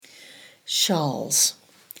Shawls,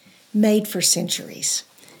 made for centuries,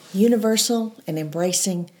 universal and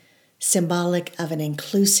embracing, symbolic of an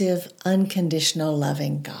inclusive, unconditional,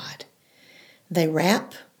 loving God. They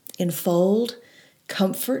wrap, enfold,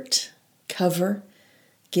 comfort, cover,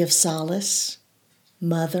 give solace,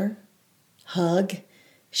 mother, hug,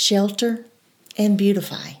 shelter, and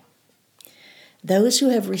beautify. Those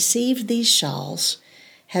who have received these shawls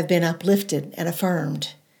have been uplifted and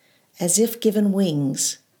affirmed, as if given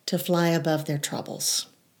wings to fly above their troubles.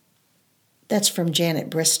 That's from Janet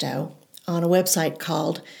Bristow on a website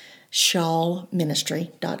called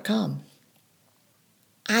shawlministry.com.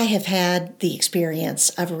 I have had the experience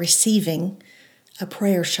of receiving a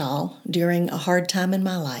prayer shawl during a hard time in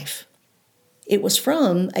my life. It was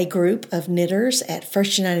from a group of knitters at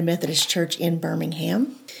First United Methodist Church in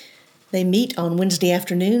Birmingham. They meet on Wednesday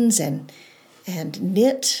afternoons and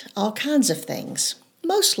knit all kinds of things,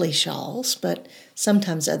 mostly shawls, but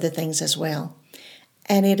sometimes other things as well.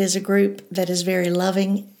 And it is a group that is very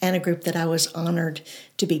loving and a group that I was honored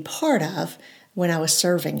to be part of when I was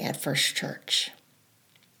serving at First Church.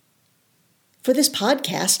 For this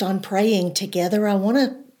podcast on praying together, I want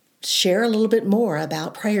to share a little bit more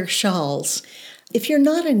about prayer shawls. If you're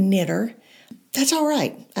not a knitter, that's all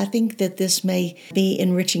right. I think that this may be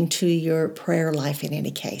enriching to your prayer life in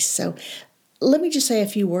any case. So let me just say a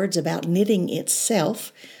few words about knitting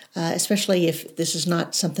itself, especially if this is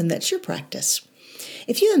not something that's your practice.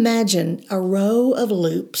 If you imagine a row of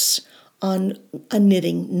loops on a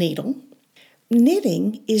knitting needle,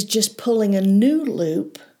 knitting is just pulling a new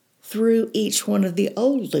loop through each one of the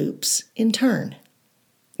old loops in turn.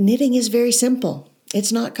 Knitting is very simple.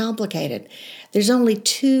 It's not complicated. There's only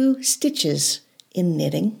 2 stitches in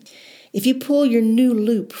knitting. If you pull your new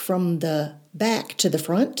loop from the back to the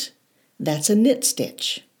front, that's a knit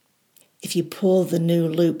stitch. If you pull the new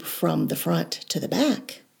loop from the front to the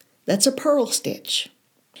back, that's a purl stitch.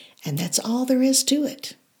 And that's all there is to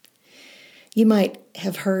it. You might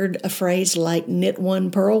have heard a phrase like knit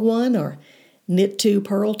 1, purl 1, or knit 2,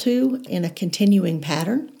 purl 2 in a continuing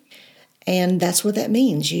pattern. And that's what that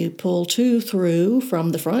means. You pull 2 through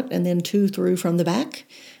from the front and then 2 through from the back,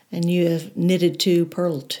 and you have knitted 2,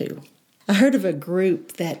 purl 2. I heard of a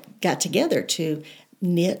group that got together to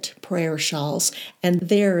knit prayer shawls, and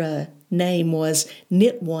their name was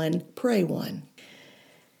Knit 1, Pray 1.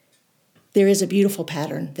 There is a beautiful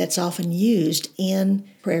pattern that's often used in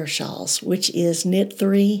prayer shawls, which is knit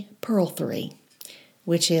 3, purl 3,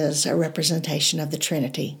 which is a representation of the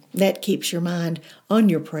Trinity. That keeps your mind on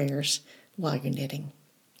your prayers while you're knitting.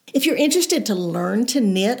 If you're interested to learn to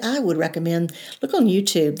knit, I would recommend look on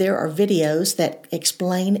YouTube. There are videos that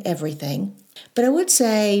explain everything. But I would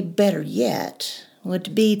say better yet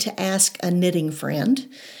would be to ask a knitting friend,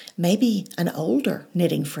 maybe an older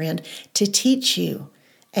knitting friend, to teach you.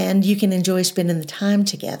 And you can enjoy spending the time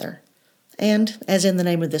together. And, as in the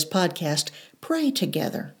name of this podcast, pray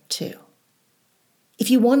together too. If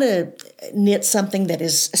you want to knit something that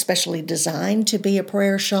is especially designed to be a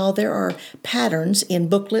prayer shawl, there are patterns in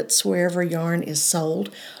booklets wherever yarn is sold,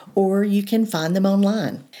 or you can find them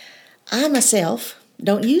online. I myself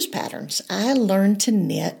don't use patterns. I learned to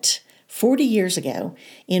knit 40 years ago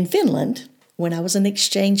in Finland when I was an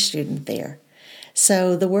exchange student there.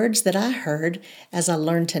 So the words that I heard as I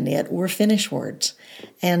learned to knit were Finnish words.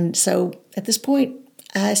 And so at this point,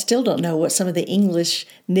 I still don't know what some of the English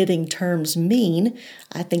knitting terms mean.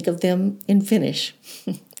 I think of them in Finnish.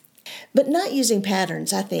 But not using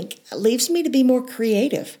patterns, I think, leaves me to be more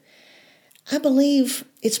creative. I believe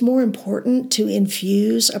it's more important to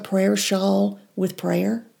infuse a prayer shawl with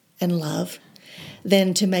prayer and love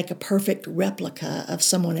than to make a perfect replica of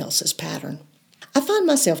someone else's pattern. I find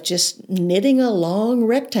myself just knitting a long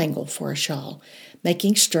rectangle for a shawl,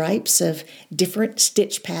 making stripes of different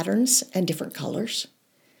stitch patterns and different colors.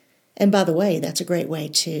 And by the way, that's a great way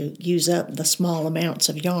to use up the small amounts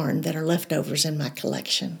of yarn that are leftovers in my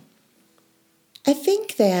collection. I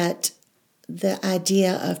think that the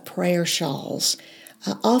idea of prayer shawls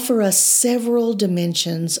offer us several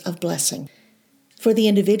dimensions of blessing. For the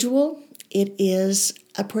individual, it is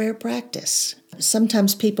a prayer practice.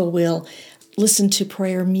 Sometimes people will listen to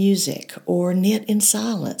prayer music or knit in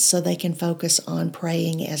silence so they can focus on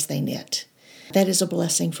praying as they knit. That is a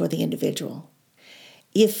blessing for the individual.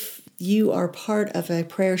 If you are part of a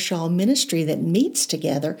prayer shawl ministry that meets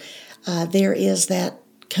together, there is that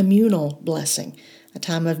communal blessing, a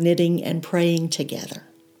time of knitting and praying together.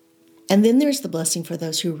 And then there's the blessing for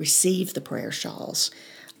those who receive the prayer shawls.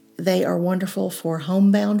 They are wonderful for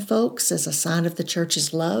homebound folks as a sign of the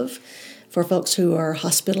church's love, for folks who are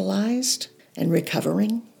hospitalized and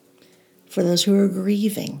recovering, for those who are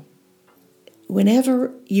grieving.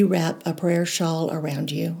 Whenever you wrap a prayer shawl around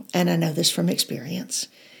you, and I know this from experience,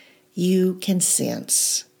 you can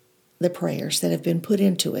sense the prayers that have been put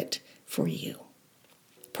into it for you.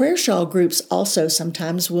 Prayer shawl groups also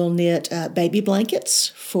sometimes will knit baby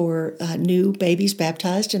blankets for new babies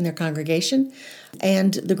baptized in their congregation.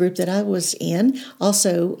 And the group that I was in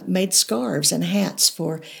also made scarves and hats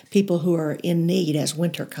for people who are in need as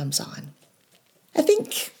winter comes on. I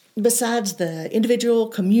think besides the individual,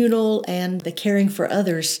 communal, and the caring for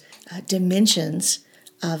others dimensions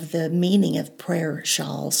of the meaning of prayer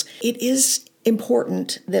shawls, it is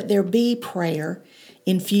important that there be prayer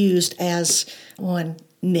infused as one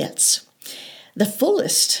knits. The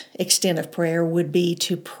fullest extent of prayer would be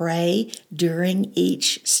to pray during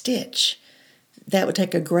each stitch. That would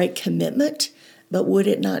take a great commitment, but would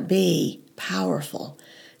it not be powerful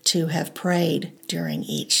to have prayed during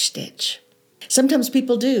each stitch? Sometimes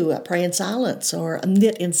people do pray in silence or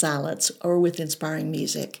knit in silence or with inspiring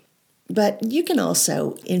music. But you can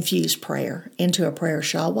also infuse prayer into a prayer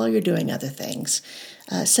shawl while you're doing other things.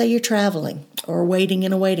 Say you're traveling or waiting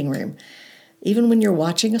in a waiting room. Even when you're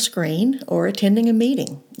watching a screen or attending a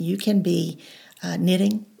meeting, you can be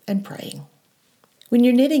knitting and praying. When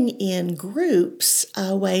you're knitting in groups,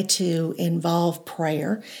 a way to involve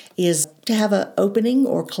prayer is to have an opening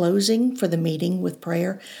or closing for the meeting with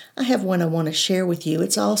prayer. I have one I want to share with you.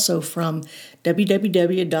 It's also from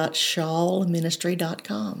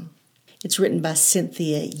www.shawlministry.com. It's written by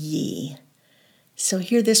Cynthia Yee. So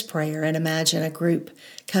hear this prayer and imagine a group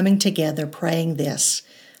coming together praying this,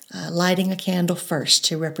 lighting a candle first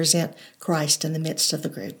to represent Christ in the midst of the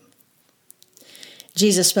group.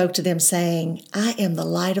 Jesus spoke to them saying, "I am the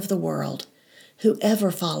light of the world. Whoever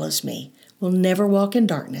follows me will never walk in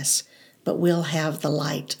darkness, but will have the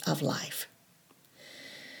light of life."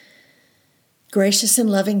 Gracious and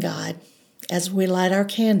loving God, as we light our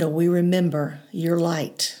candle, we remember your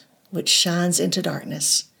light, which shines into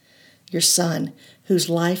darkness, your Son, whose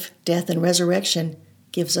life, death, and resurrection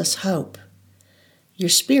gives us hope, your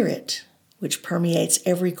Spirit, which permeates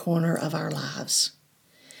every corner of our lives.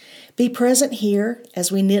 Be present here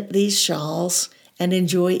as we knit these shawls and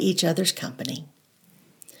enjoy each other's company.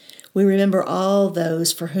 We remember all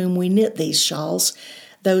those for whom we knit these shawls,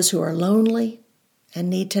 those who are lonely and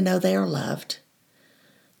need to know they are loved,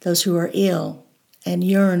 those who are ill and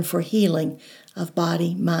yearn for healing of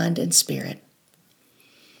body, mind, and spirit,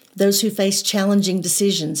 those who face challenging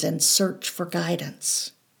decisions and search for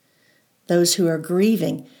guidance, those who are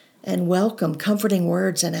grieving and welcome comforting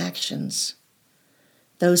words and actions,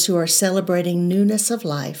 those who are celebrating newness of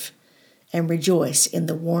life and rejoice in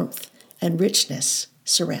the warmth and richness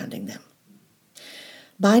surrounding them.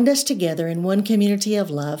 Bind us together in one community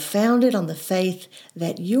of love, founded on the faith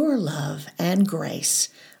that your love and grace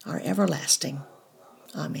are everlasting.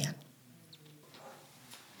 Amen.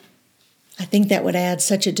 I think that would add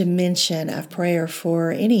such a dimension of prayer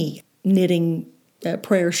for any knitting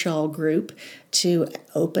prayer shawl group to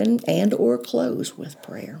open and or close with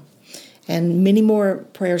prayer. And many more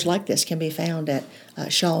prayers like this can be found at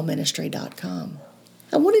shawlministry.com.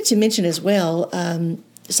 I wanted to mention as well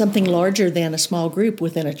something larger than a small group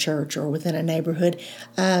within a church or within a neighborhood.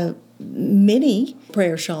 Many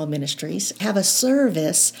prayer shawl ministries have a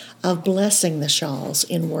service of blessing the shawls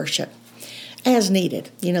in worship as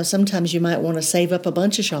needed. You know, sometimes you might want to save up a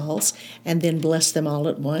bunch of shawls and then bless them all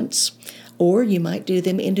at once. Or you might do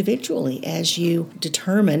them individually as you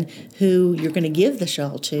determine who you're going to give the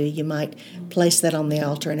shawl to. You might place that on the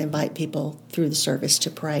altar and invite people through the service to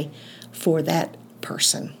pray for that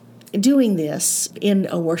person. Doing this in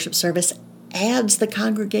a worship service adds the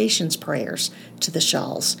congregation's prayers to the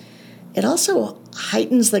shawls. It also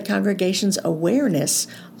heightens the congregation's awareness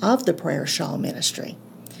of the prayer shawl ministry.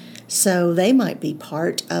 So they might be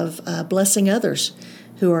part of blessing others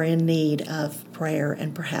who are in need of prayer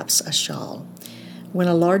and perhaps a shawl. When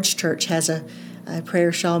a large church has a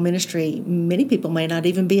prayer shawl ministry, many people may not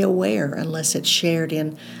even be aware unless it's shared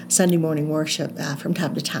in Sunday morning worship from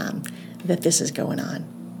time to time that this is going on.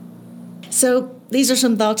 So these are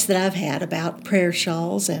some thoughts that I've had about prayer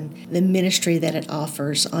shawls and the ministry that it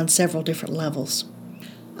offers on several different levels.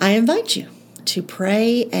 I invite you to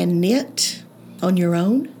pray and knit on your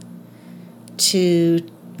own, to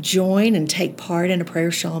join and take part in a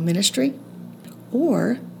prayer shawl ministry,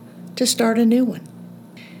 or to start a new one.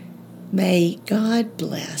 May God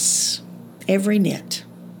bless every knit,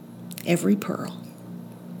 every pearl.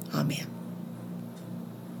 Amen.